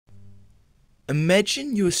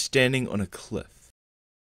Imagine you are standing on a cliff.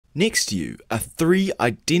 Next to you are 3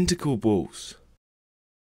 identical balls.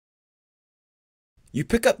 You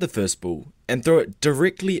pick up the first ball and throw it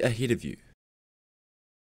directly ahead of you.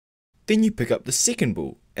 Then you pick up the second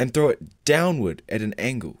ball and throw it downward at an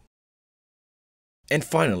angle. And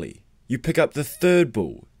finally, you pick up the third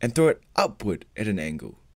ball and throw it upward at an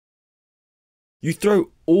angle. You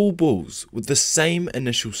throw all balls with the same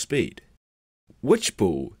initial speed. Which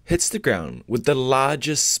ball hits the ground with the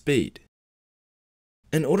largest speed?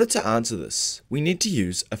 In order to answer this, we need to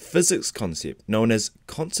use a physics concept known as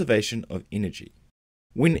conservation of energy.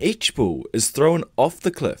 When each ball is thrown off the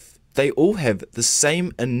cliff, they all have the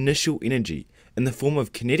same initial energy in the form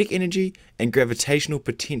of kinetic energy and gravitational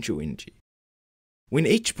potential energy. When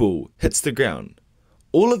each ball hits the ground,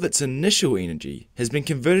 all of its initial energy has been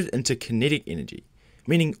converted into kinetic energy,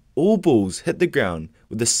 meaning all balls hit the ground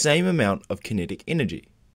with the same amount of kinetic energy.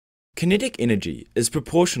 Kinetic energy is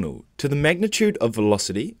proportional to the magnitude of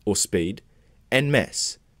velocity or speed and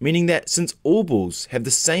mass, meaning that since all balls have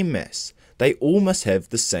the same mass, they all must have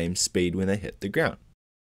the same speed when they hit the ground.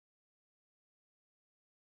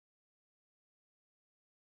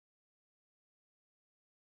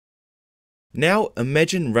 Now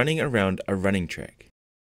imagine running around a running track.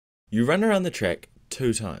 You run around the track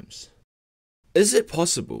 2 times. Is it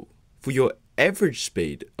possible for your average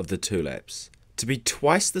speed of the 2 laps to be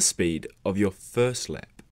twice the speed of your first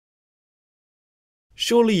lap?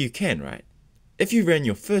 Surely you can, right? If you ran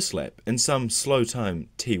your first lap in some slow time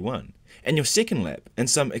T1 and your second lap in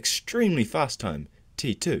some extremely fast time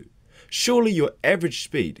T2, surely your average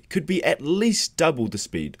speed could be at least double the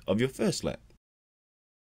speed of your first lap.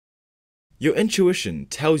 Your intuition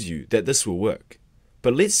tells you that this will work,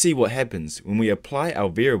 but let's see what happens when we apply our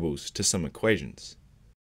variables to some equations.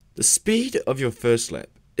 The speed of your first lap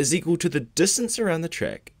is equal to the distance around the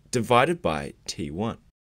track divided by T1.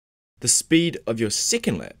 The speed of your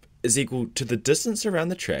second lap is equal to the distance around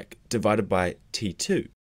the track divided by T2.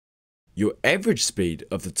 Your average speed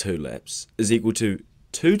of the 2 laps is equal to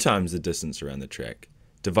 2 times the distance around the track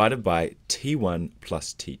divided by T1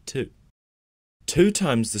 plus T2. 2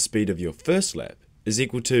 times the speed of your first lap is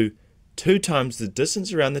equal to 2 times the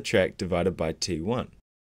distance around the track divided by T1.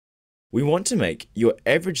 We want to make your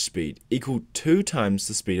average speed equal 2 times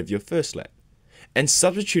the speed of your first lap, and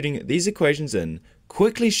substituting these equations in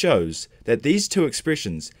quickly shows that these 2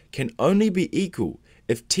 expressions can only be equal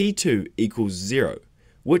if T2 equals 0,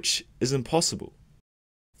 which is impossible.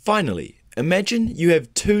 Finally, imagine you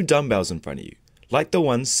have 2 dumbbells in front of you, like the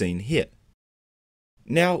ones seen here.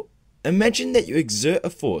 Now, imagine that you exert a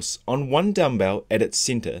force on one dumbbell at its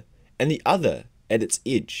center and the other at its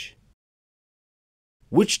edge.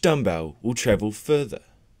 Which dumbbell will travel further?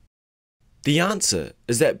 The answer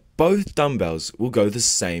is that both dumbbells will go the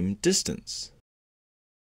same distance.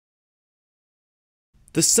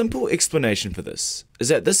 The simple explanation for this is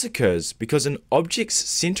that this occurs because an object's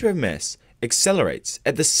center of mass accelerates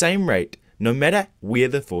at the same rate no matter where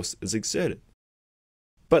the force is exerted.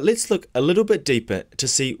 But let's look a little bit deeper to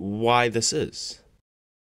see why this is.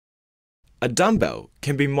 A dumbbell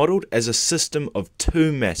can be modelled as a system of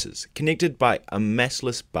 2 masses connected by a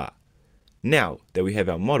massless bar. Now that we have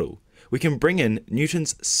our model, we can bring in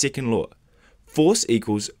Newton's second law. Force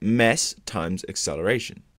equals mass times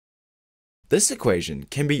acceleration. This equation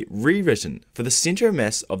can be rewritten for the center of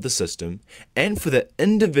mass of the system and for the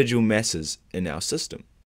individual masses in our system.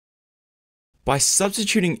 By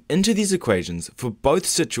substituting into these equations for both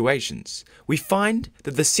situations, we find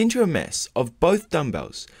that the center of mass of both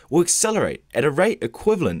dumbbells will accelerate at a rate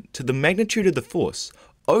equivalent to the magnitude of the force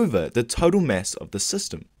over the total mass of the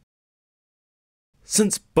system.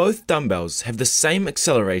 Since both dumbbells have the same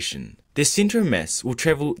acceleration, their center of mass will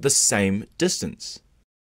travel the same distance.